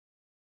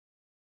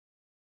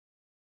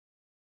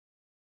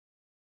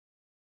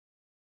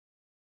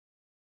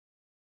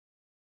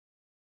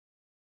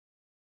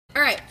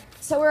All right,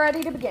 so we're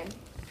ready to begin.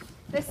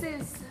 This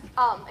is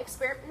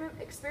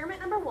experiment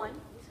number 1.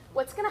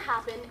 What's going to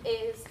happen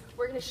is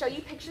we're going to show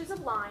you pictures of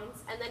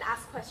lines and then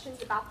ask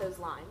questions about those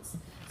lines.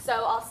 So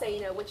I'll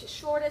say, which is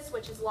shortest,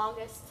 which is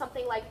longest,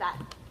 something like that.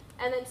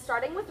 And then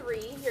starting with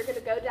Ree, you're going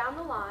to go down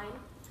the line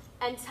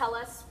and tell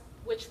us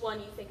which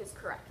one you think is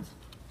correct.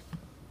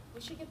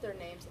 We should get their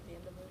names at the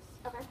end of this.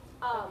 Okay.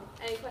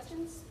 Any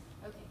questions?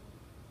 Okay.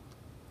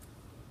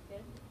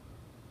 Good?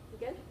 You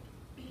good?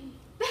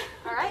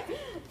 All right.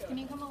 Can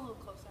you come a little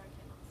closer? I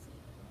cannot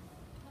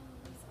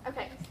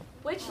see. Okay.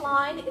 Which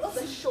line is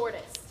the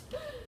shortest?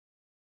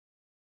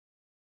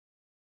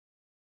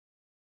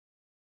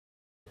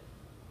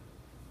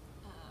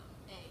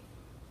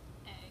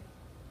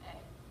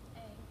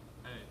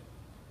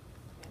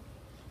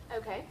 A.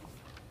 Okay.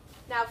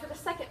 Now for the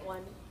second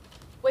one,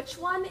 which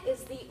one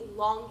is the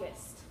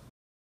longest?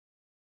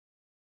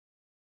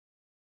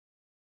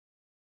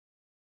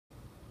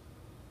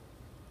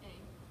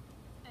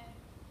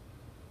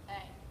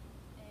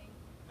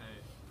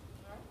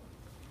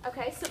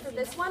 Okay, so for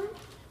this one,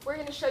 we're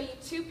going to show you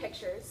 2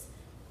 pictures,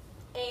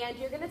 and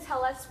you're going to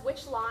tell us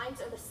which lines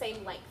are the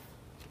same length.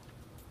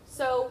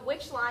 So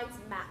which lines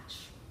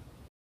match?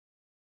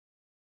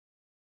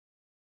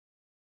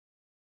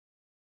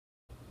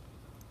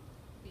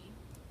 B.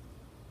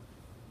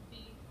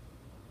 B.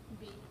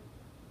 B.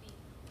 B.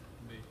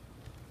 B.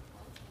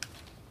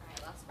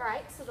 All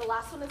right, so the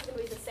last one is going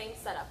to be the same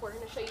setup. We're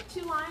going to show you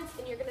 2 lines,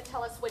 and you're going to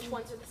tell us which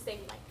ones are the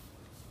same length.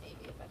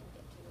 Maybe if I can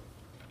get to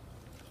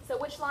it. So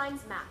which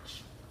lines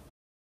match?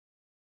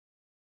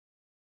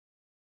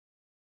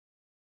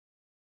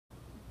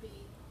 B.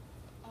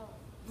 Oh.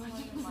 Not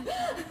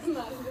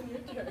even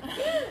your turn.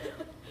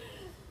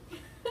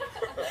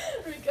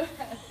 Go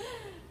ahead.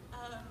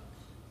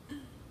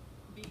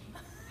 B.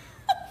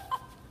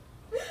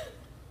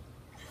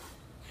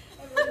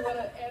 I really want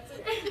to answer.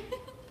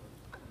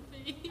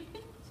 B.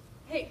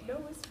 Hey, no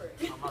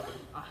whispering. All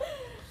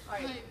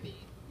right. B.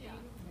 Yeah.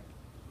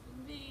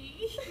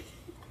 B.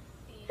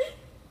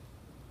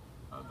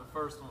 The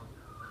first one.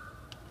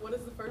 What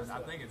is the first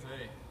one? I think it's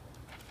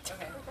A.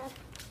 Okay.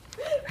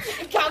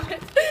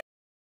 Comment.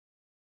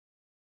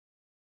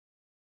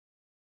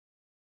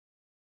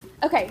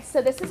 Okay,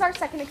 so this is our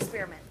second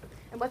experiment.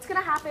 And what's going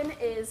to happen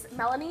is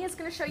Melanie is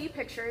going to show you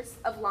pictures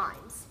of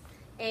lines.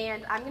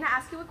 And I'm going to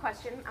ask you a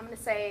question. I'm going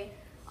to say,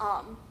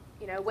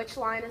 which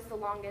line is the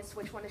longest,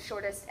 which one is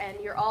shortest, and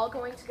you're all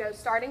going to go,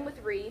 starting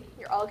with Ree,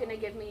 you're all going to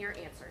give me your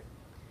answer.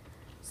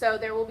 So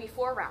there will be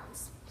 4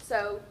 rounds.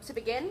 So to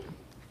begin,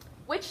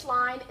 which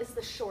line is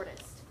the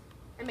shortest?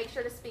 And make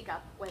sure to speak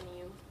up when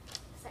you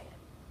say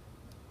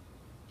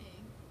it.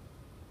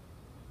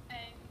 A.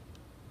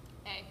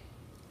 A.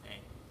 A.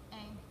 A.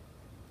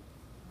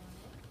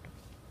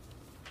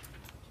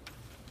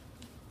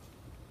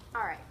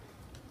 All right.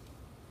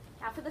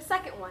 Now for the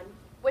second one,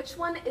 which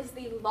one is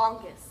the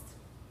longest?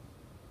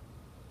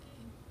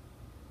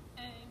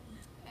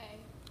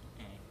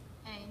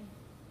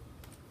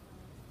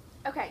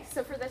 Okay,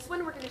 so for this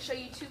one, we're going to show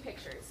you 2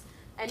 pictures,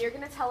 and you're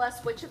going to tell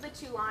us which of the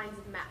 2 lines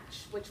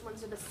match, which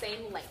ones are the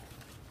same length.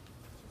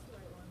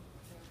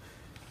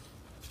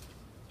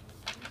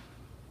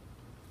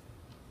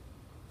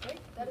 Wait,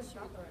 that is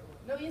not the right one.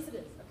 No, yes it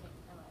is. Okay,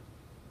 I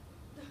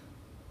lied.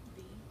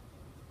 B.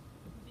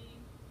 B.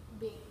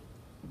 B.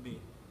 B.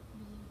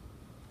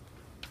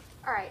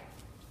 All right,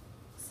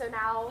 so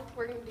now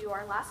we're going to do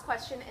our last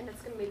question, and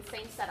it's going to be the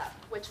same setup.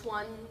 Which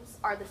ones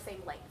are the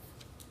same length?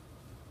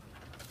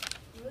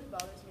 It really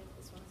bothers me if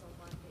this one's on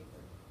bond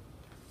paper.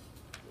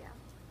 Yeah.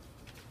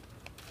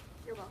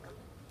 You're welcome.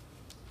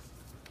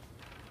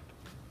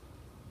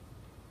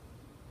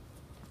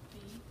 B.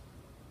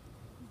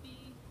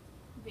 B.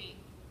 B.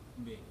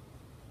 B.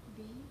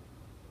 B.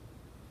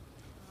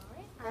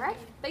 All right,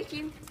 thank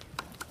you.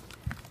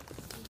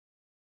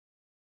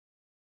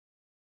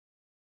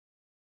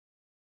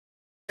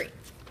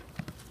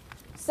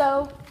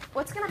 So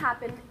what's going to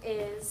happen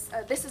is,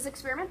 this is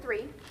experiment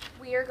 3.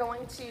 We are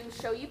going to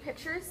show you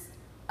pictures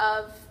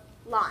of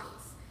lines.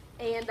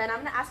 And then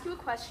I'm going to ask you a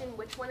question,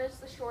 which one is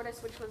the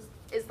shortest, which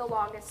is the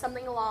longest,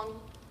 something along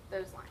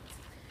those lines.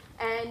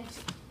 And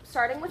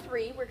starting with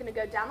Ree, we're going to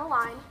go down the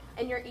line,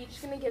 and you're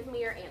each going to give me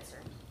your answer.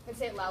 And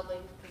say it loudly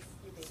because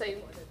you're being So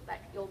recorded.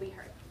 that you'll be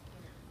heard.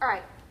 All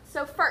right,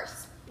 so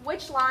first,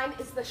 which line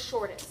is the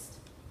shortest?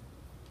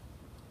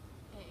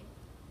 A.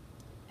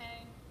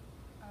 A.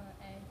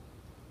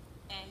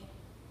 A.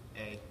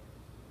 A.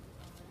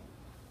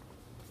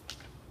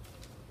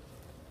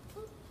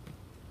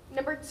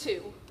 Number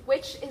 2,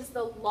 which is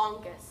the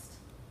longest?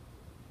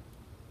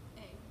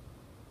 A.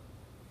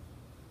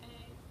 A.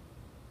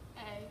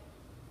 A.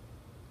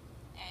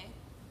 A.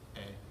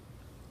 A.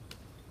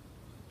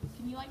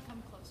 Can you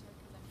come closer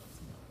because I can't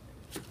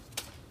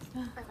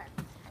see. Okay,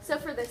 so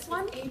for this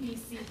one,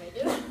 ABC,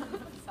 baby.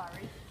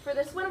 Sorry. For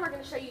this one, we're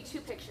going to show you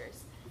 2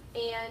 pictures,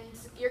 and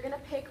you're going to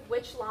pick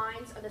which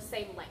lines are the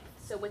same length,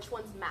 so which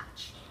ones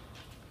match.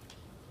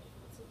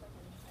 Let's see if I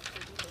can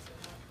actually do this or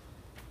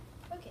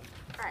not. Okay.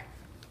 All right,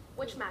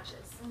 which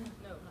matches? No, not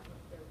yet.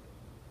 There we go.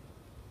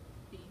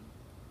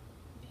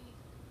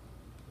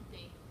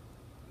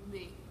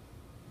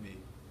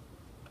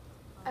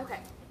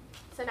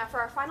 So now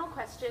for our final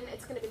question,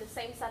 it's going to be the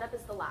same setup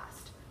as the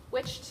last.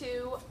 Which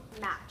two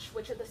match?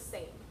 Which are the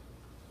same?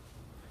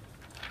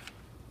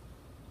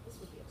 This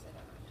would be upside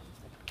down right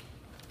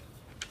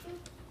now.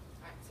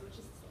 Alright, so which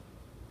is the same?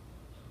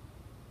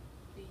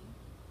 B.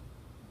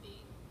 B.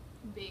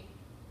 B.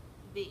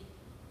 B.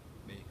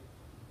 B.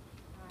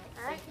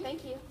 All right,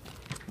 thank you.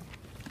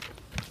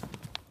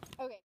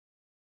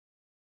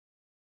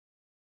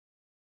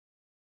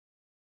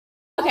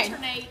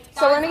 Okay,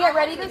 so we're going to get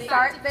ready to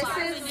start.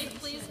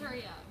 Please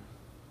hurry up.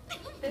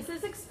 This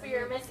is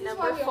experiment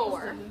number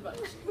 4.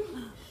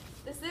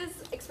 This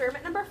is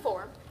experiment number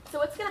 4. So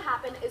what's going to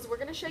happen is we're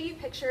going to show you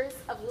pictures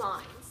of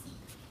lines.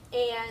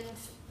 And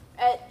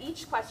at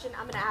each question,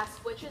 I'm going to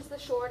ask which is the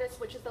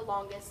shortest, which is the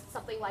longest,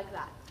 something like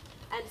that.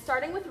 And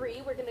starting with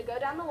Ree, we're going to go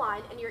down the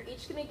line, and you're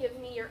each going to give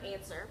me your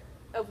answer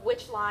of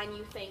which line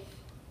you think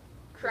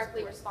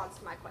correctly responds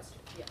to my question.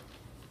 Yeah.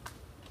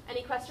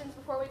 Any questions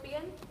before we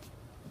begin?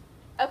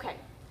 Okay.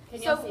 Can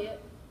so, y'all see it?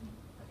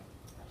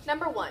 Okay.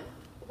 Number 1,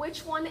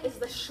 which one is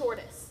the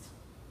shortest?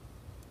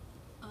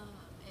 A.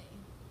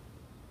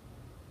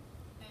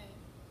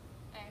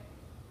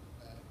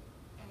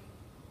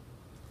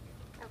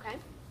 Okay.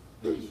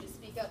 You should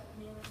speak up,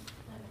 Mila.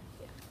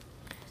 Yeah.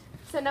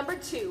 So number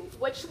 2,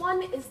 which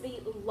one is the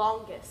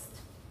longest?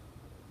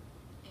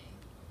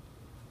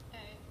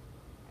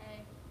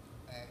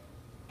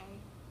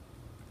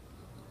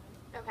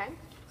 Okay.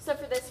 So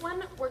for this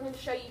one, we're going to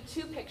show you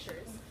 2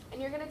 pictures,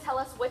 and you're going to tell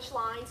us which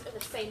lines are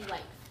the same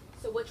length.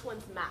 So which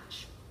ones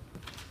match?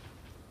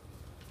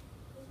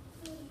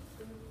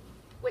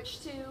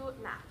 Which 2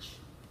 match?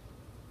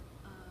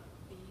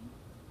 B.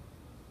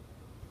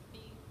 B.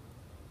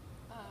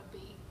 B.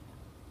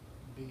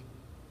 B.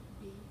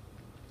 B.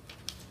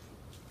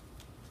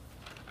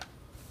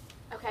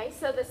 Okay,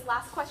 so this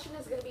last question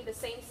is going to be the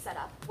same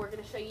setup. We're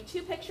going to show you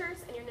 2 pictures,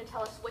 and you're going to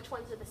tell us which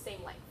ones are the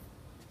same length.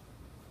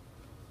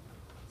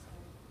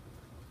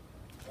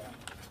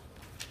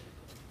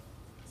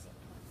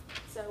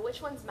 So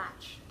which ones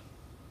match?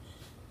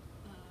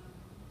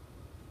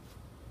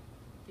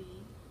 B.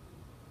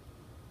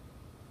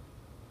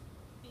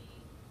 B. B.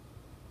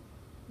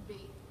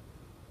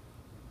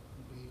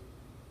 B.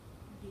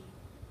 B.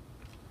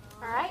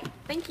 All right,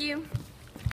 thank you.